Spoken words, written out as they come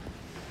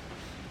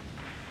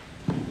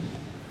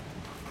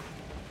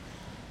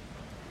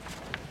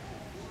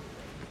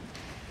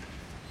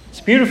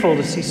beautiful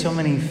to see so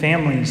many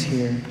families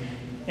here,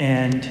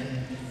 and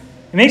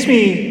it makes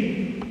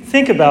me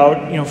think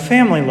about,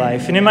 family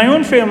life. And in my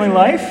own family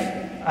life,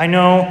 I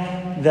know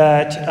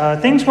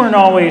that things weren't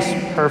always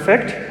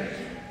perfect,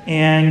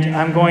 and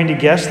I'm going to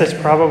guess that's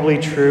probably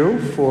true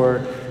for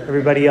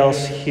everybody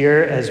else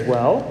here as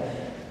well.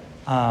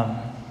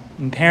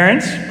 And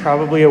parents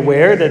probably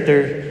aware that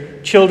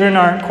their children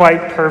aren't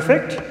quite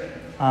perfect.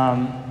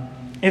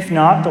 If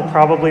not, they'll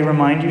probably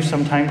remind you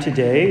sometime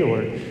today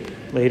or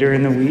later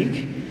in the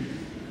week.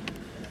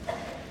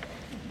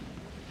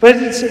 But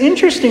it's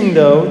interesting,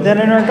 though, that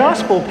in our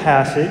gospel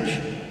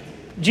passage,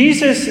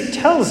 Jesus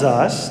tells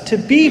us to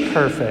be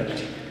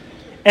perfect.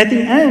 At the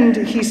end,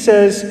 he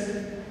says,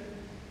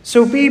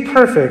 "So be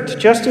perfect,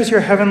 just as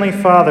your heavenly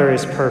Father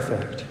is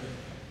perfect."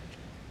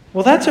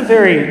 Well, that's a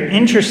very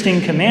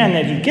interesting command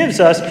that he gives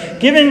us,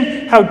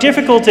 given how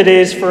difficult it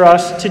is for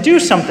us to do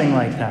something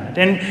like that.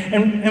 And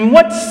in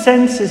what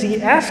sense is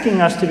he asking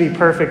us to be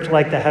perfect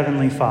like the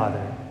Heavenly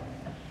Father?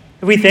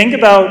 If we think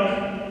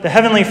about the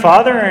Heavenly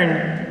Father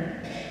and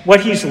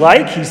what he's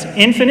like, he's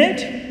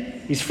infinite,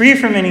 he's free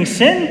from any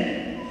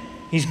sin,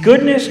 he's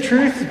goodness,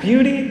 truth,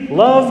 beauty,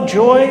 love,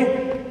 joy,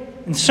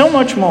 and so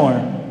much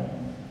more.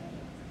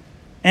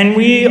 And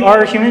we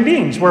are human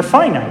beings. We're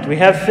finite. We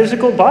have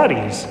physical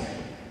bodies.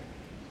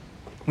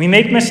 We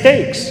make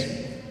mistakes.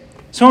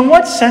 So in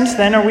what sense,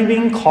 then, are we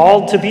being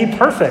called to be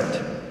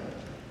perfect?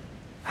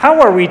 How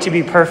are we to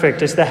be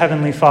perfect as the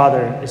Heavenly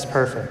Father is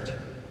perfect?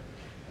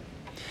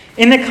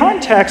 In the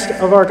context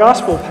of our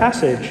gospel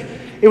passage,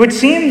 it would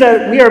seem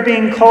that we are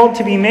being called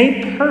to be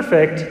made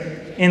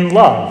perfect in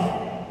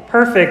love,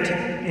 perfect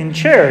in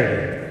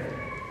charity.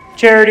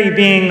 Charity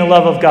being the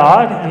love of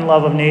God and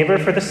love of neighbor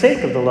for the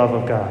sake of the love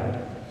of God.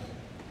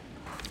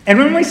 And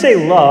when we say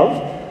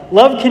love,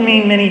 love can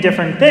mean many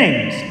different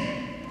things.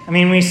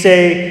 We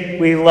say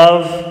we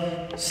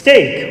love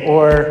steak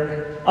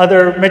or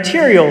other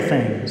material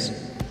things.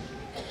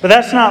 But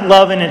that's not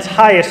love in its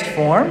highest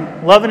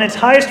form. Love in its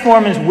highest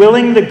form is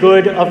willing the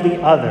good of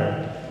the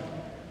other.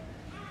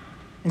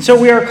 And so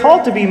we are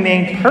called to be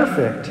made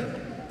perfect,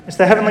 as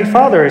the Heavenly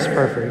Father is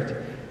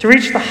perfect, to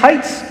reach the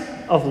heights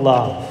of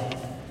love.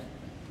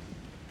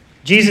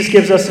 Jesus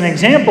gives us an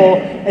example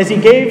as he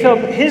gave up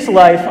his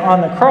life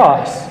on the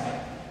cross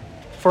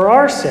for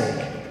our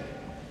sake.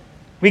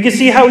 We can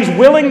see how he's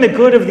willing the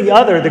good of the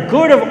other, the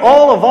good of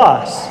all of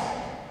us,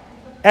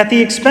 at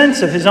the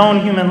expense of his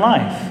own human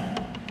life.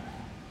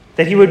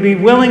 That he would be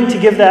willing to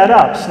give that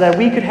up so that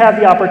we could have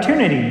the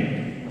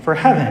opportunity for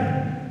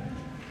heaven.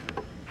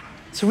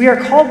 So we are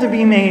called to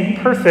be made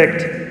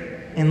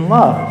perfect in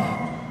love.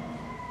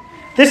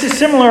 This is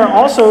similar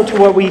also to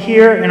what we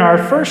hear in our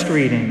first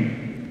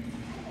reading,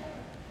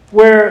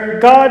 where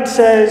God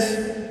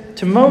says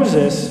to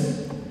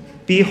Moses,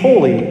 "Be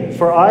holy,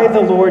 for I,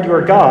 the Lord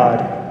your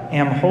God,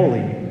 am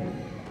holy."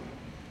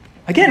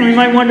 Again, we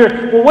might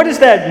wonder, well, what does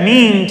that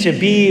mean to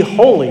be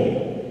holy?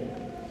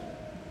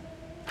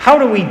 How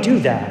do we do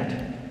that?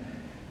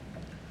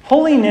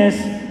 Holiness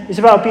is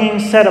about being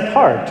set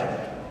apart.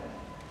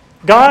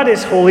 God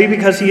is holy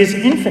because he is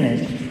infinite.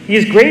 He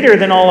is greater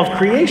than all of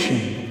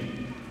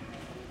creation.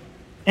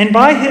 And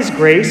by his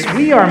grace,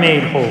 we are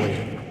made holy.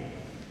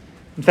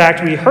 In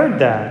fact, we heard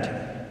that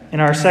in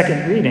our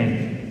second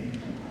reading.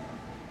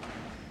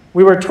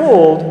 We were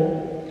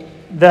told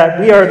that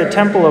we are the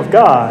temple of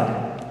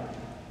God,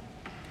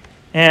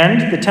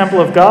 and the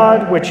temple of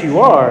God, which you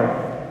are,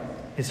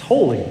 is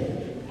holy.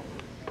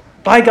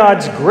 By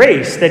God's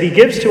grace that he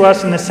gives to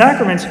us in the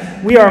sacraments,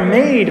 we are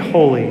made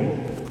holy.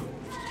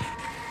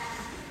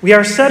 We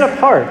are set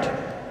apart.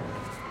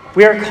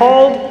 We are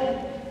called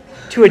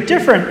to a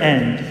different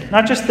end,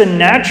 not just the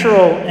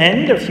natural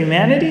end of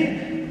humanity,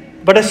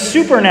 but a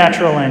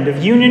supernatural end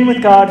of union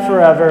with God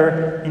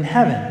forever in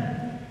heaven.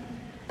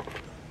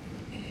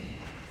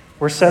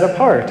 We're set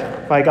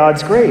apart by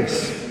God's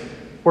grace.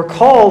 We're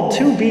called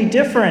to be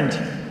different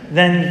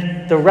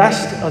than the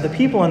rest of the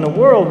people in the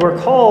world. We're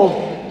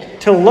called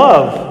to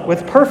love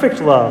with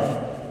perfect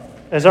love,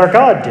 as our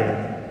God did,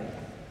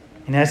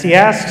 and as he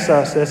asks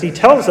us, as he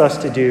tells us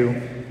to do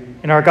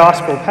in our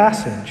gospel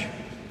passage.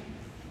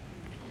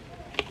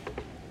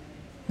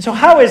 And so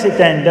how is it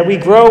then that we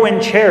grow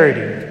in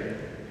charity?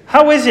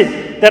 How is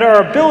it that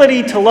our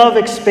ability to love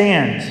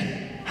expands?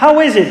 How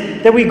is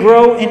it that we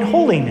grow in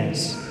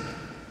holiness?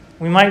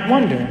 We might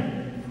wonder.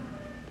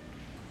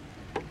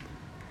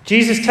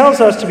 Jesus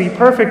tells us to be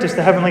perfect as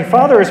the Heavenly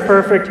Father is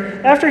perfect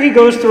after he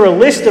goes through a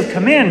list of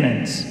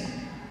commandments.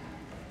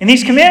 And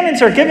these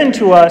commandments are given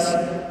to us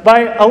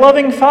by a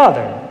loving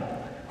Father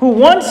who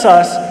wants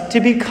us to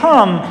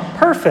become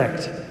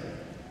perfect.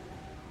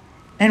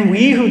 And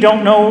we who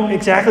don't know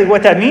exactly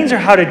what that means or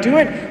how to do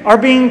it are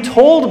being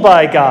told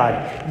by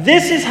God,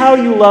 this is how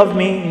you love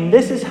me and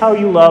this is how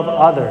you love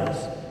others.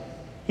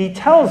 He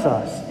tells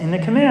us in the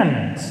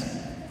commandments,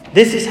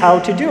 this is how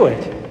to do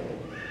it.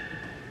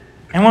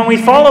 And when we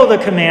follow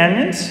the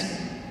commandments,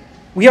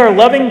 we are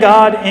loving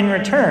God in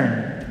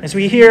return. As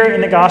we hear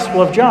in the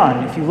Gospel of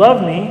John, if you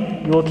love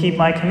me, you will keep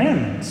my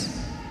commandments.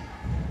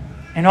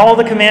 And all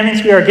the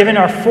commandments we are given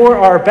are for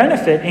our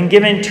benefit and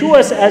given to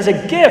us as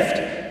a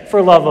gift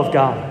for love of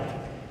God.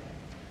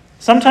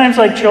 Sometimes,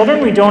 like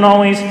children, we don't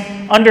always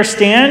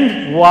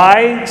understand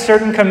why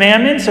certain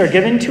commandments are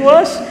given to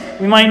us.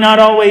 We might not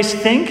always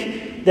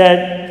think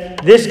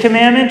that this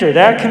commandment or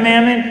that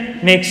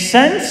commandment makes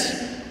sense,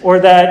 or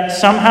that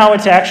somehow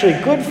it's actually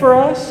good for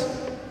us.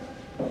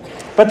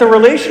 But the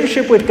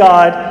relationship with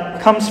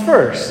God comes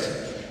first.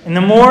 And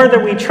the more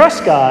that we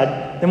trust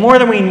God, the more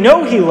that we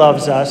know He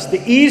loves us,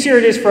 the easier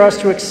it is for us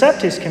to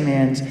accept His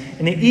commands,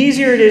 and the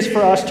easier it is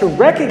for us to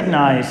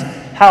recognize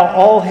how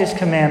all His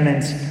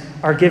commandments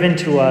are given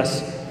to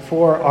us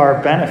for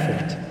our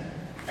benefit.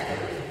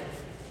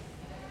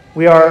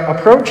 We are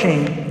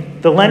approaching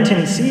the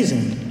Lenten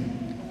season.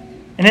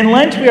 And in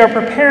Lent, we are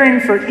preparing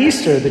for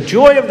Easter, the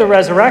joy of the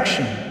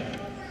resurrection.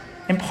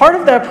 And part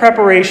of that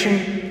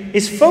preparation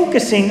is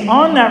focusing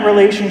on that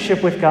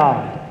relationship with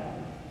God.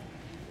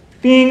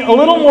 Being a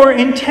little more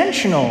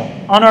intentional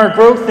on our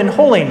growth in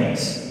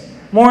holiness,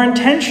 more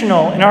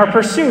intentional in our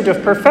pursuit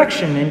of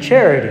perfection and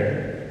charity.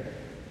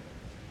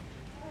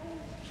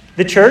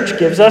 The church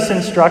gives us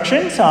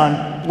instructions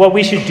on what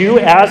we should do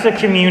as a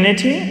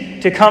community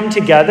to come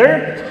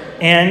together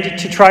and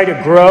to try to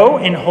grow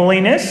in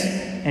holiness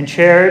and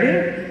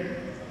charity,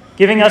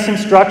 giving us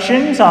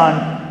instructions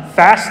on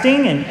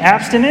fasting and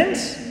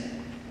abstinence.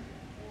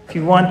 If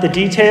you want the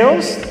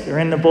details, they're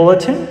in the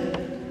bulletin.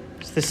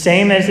 It's the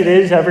same as it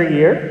is every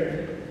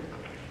year.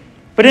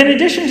 But in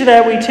addition to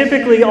that, we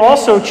typically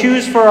also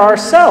choose for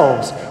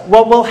ourselves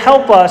what will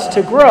help us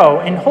to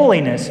grow in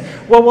holiness,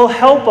 what will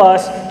help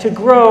us to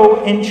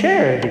grow in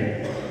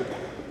charity.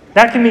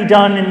 That can be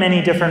done in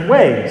many different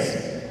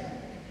ways.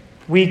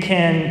 We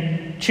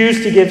can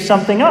choose to give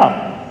something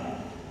up.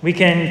 We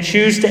can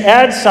choose to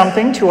add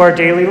something to our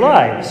daily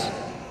lives.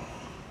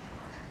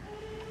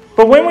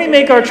 But when we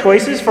make our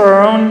choices for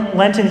our own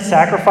Lenten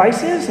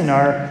sacrifices and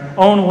our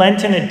own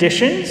Lenten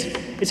additions,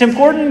 it's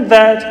important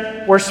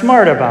that we're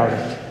smart about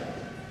it.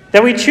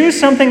 That we choose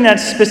something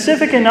that's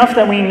specific enough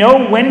that we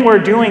know when we're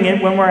doing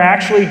it, when we're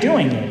actually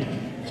doing it.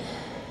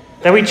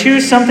 That we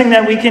choose something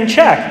that we can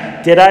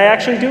check. Did I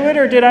actually do it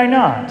or did I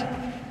not?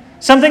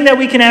 Something that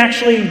we can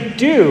actually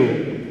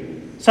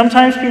do.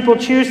 Sometimes people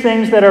choose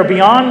things that are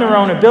beyond their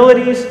own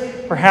abilities,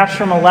 perhaps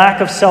from a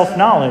lack of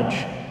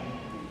self-knowledge.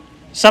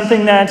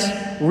 Something that's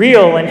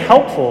real and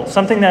helpful,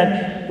 something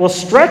that will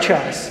stretch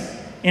us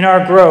in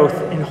our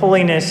growth in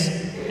holiness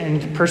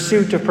and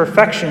pursuit of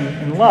perfection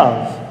and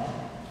love.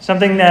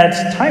 Something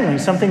that's timely,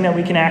 something that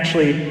we can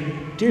actually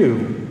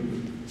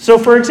do. So,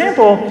 for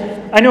example,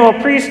 I know a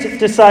priest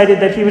decided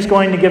that he was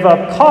going to give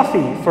up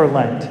coffee for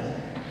Lent.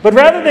 But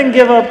rather than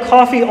give up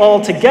coffee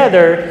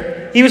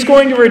altogether, he was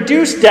going to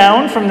reduce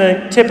down from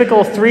the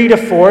typical 3 to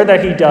 4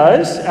 that he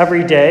does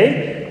every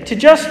day to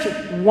just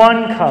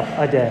 1 cup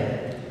a day.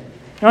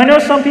 Now, I know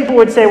some people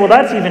would say, well,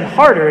 that's even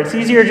harder. It's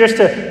easier just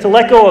to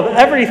let go of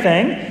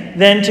everything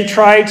than to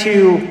try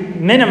to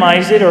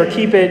minimize it or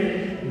keep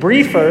it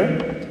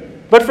briefer.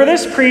 But for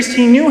this priest,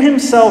 he knew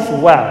himself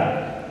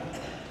well.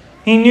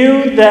 He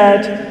knew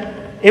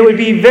that it would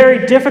be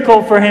very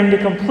difficult for him to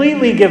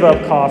completely give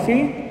up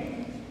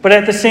coffee, but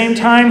at the same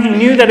time, he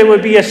knew that it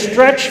would be a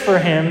stretch for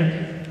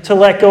him to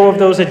let go of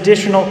those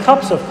additional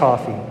cups of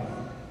coffee.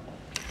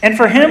 And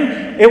for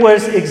him, it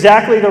was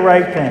exactly the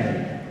right thing.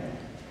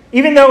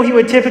 Even though he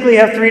would typically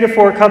have 3 to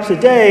 4 cups a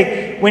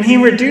day, when he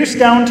reduced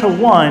down to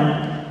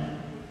 1,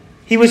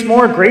 he was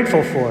more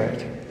grateful for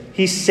it.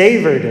 He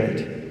savored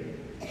it.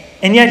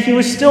 And yet he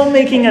was still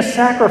making a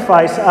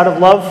sacrifice out of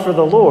love for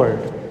the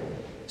Lord,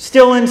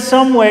 still in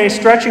some way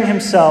stretching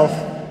himself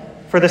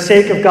for the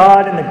sake of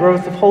God and the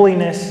growth of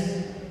holiness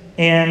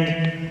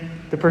and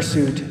the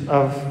pursuit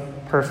of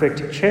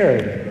perfect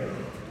charity.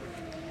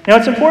 Now,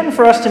 it's important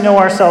for us to know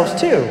ourselves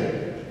too.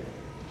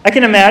 I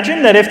can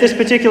imagine that if this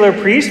particular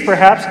priest,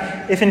 perhaps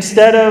if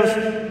instead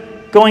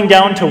of going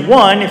down to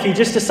 1, if he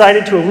just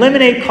decided to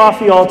eliminate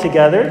coffee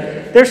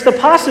altogether, there's the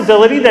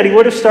possibility that he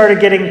would have started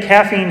getting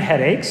caffeine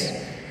headaches.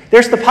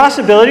 There's the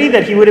possibility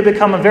that he would have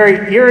become a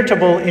very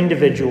irritable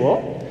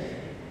individual,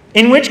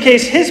 in which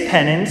case his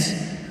penance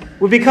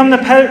would become the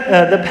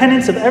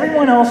penance of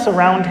everyone else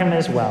around him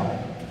as well.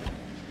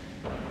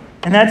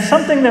 And that's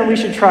something that we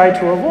should try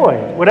to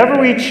avoid. Whatever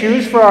we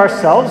choose for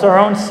ourselves, our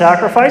own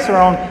sacrifice, our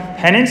own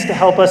penance to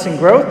help us in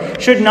growth,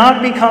 should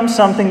not become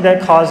something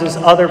that causes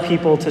other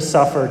people to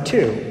suffer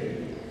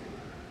too,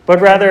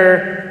 but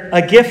rather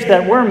a gift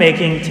that we're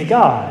making to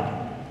God.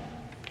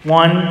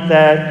 One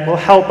that will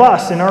help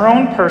us in our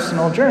own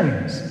personal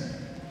journeys.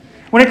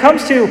 When it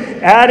comes to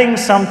adding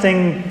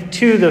something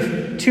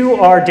to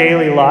our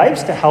daily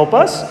lives to help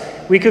us,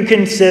 we could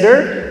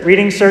consider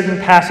reading certain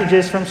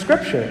passages from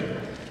Scripture.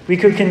 We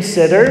could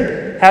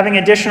consider having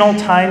additional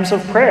times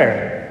of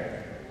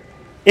prayer.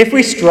 If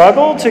we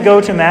struggle to go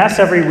to Mass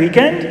every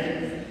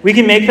weekend, we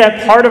can make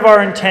that part of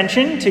our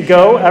intention to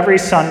go every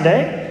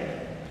Sunday.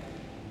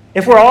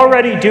 If we're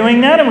already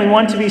doing that and we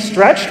want to be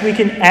stretched, we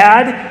can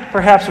add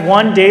perhaps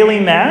 1 daily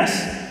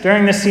Mass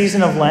during the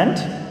season of Lent.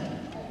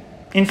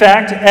 In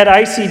fact, at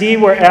ICD,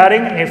 we're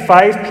adding a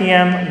 5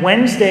 p.m.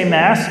 Wednesday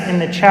Mass in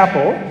the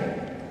chapel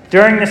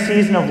during the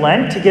season of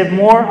Lent to give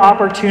more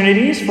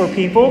opportunities for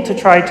people to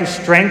try to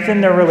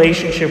strengthen their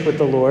relationship with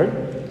the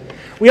Lord.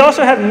 We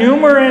also have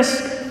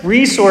numerous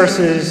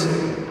resources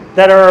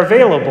that are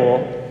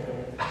available.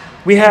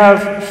 We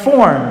have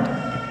Formed,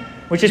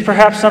 which is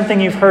perhaps something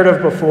you've heard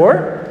of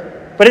before,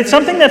 but it's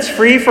something that's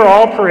free for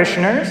all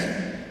parishioners.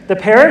 The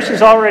parish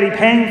is already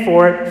paying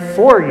for it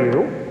for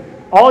you.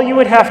 All you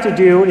would have to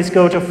do is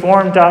go to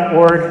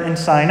formed.org and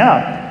sign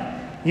up.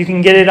 You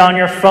can get it on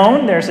your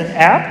phone. There's an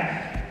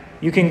app.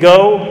 You can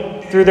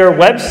go through their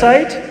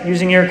website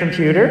using your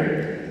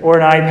computer or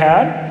an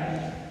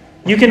iPad.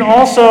 You can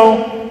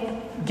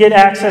also get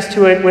access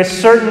to it with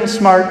certain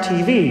smart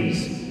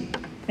TVs.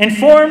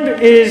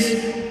 Informed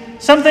is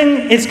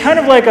something, it's kind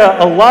of like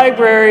a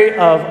library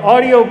of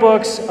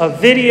audiobooks, of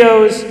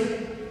videos,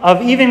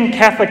 of even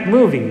Catholic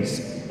movies.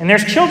 And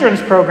there's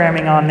children's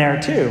programming on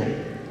there too.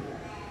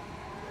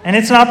 And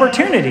it's an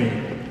opportunity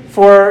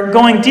for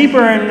going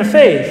deeper in the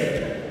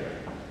faith.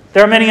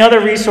 There are many other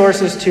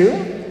resources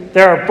too.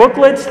 There are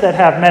booklets that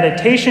have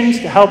meditations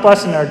to help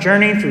us in our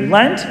journey through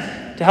Lent,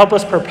 to help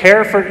us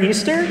prepare for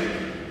Easter.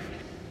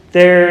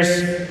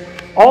 There's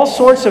all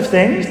sorts of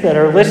things that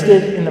are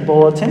listed in the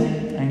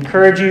bulletin. I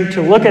encourage you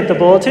to look at the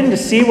bulletin to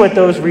see what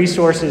those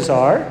resources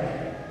are.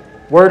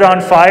 Word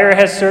on Fire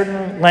has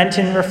certain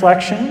Lenten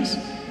reflections.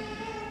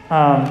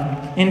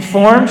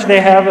 Informed, they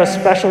have a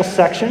special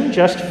section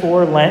just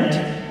for Lent,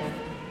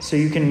 so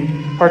you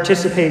can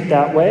participate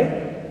that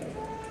way.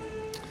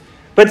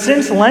 But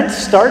since Lent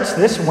starts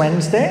this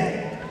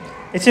Wednesday,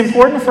 it's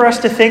important for us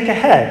to think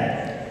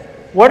ahead.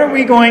 What are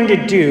we going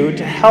to do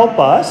to help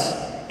us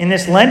in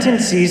this Lenten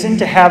season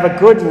to have a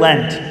good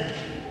Lent?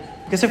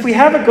 Because if we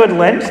have a good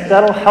Lent,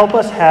 that'll help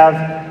us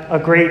have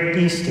a great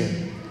Easter.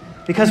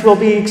 Because we'll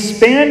be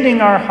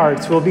expanding our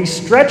hearts, we'll be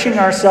stretching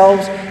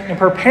ourselves and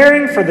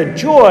preparing for the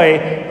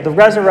joy of the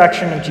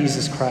resurrection of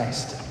Jesus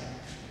Christ.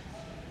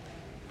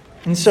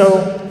 And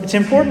so it's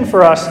important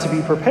for us to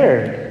be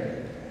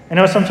prepared. I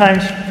know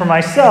sometimes for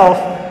myself,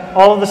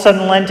 all of a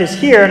sudden Lent is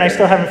here and I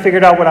still haven't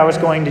figured out what I was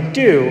going to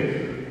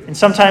do. And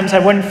sometimes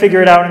I wouldn't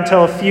figure it out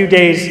until a few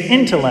days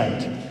into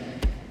Lent.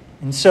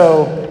 And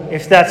so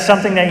if that's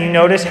something that you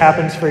notice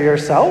happens for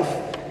yourself,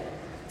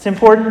 it's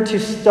important to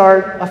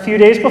start a few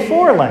days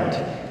before Lent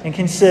and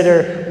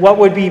consider what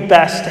would be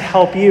best to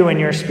help you in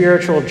your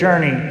spiritual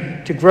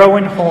journey to grow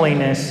in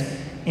holiness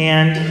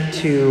and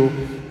to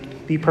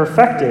be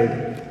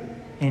perfected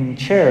in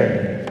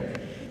charity.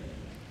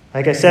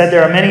 Like I said,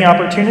 there are many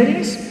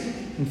opportunities.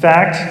 In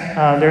fact,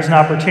 there's an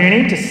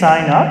opportunity to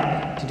sign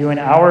up to do an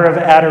hour of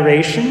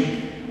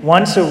adoration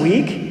once a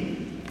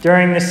week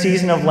during the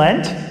season of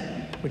Lent,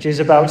 which is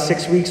about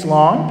 6 weeks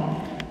long.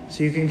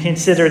 So you can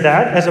consider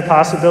that as a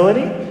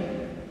possibility,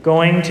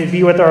 going to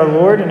be with our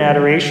Lord in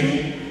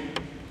adoration.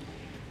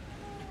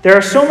 There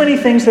are so many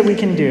things that we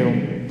can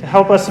do to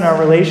help us in our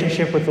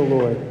relationship with the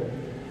Lord.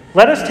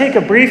 Let us take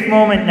a brief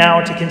moment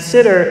now to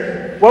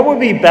consider what would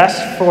be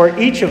best for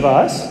each of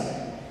us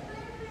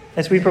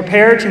as we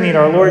prepare to meet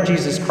our Lord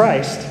Jesus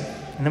Christ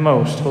in the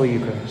Most Holy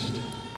Eucharist.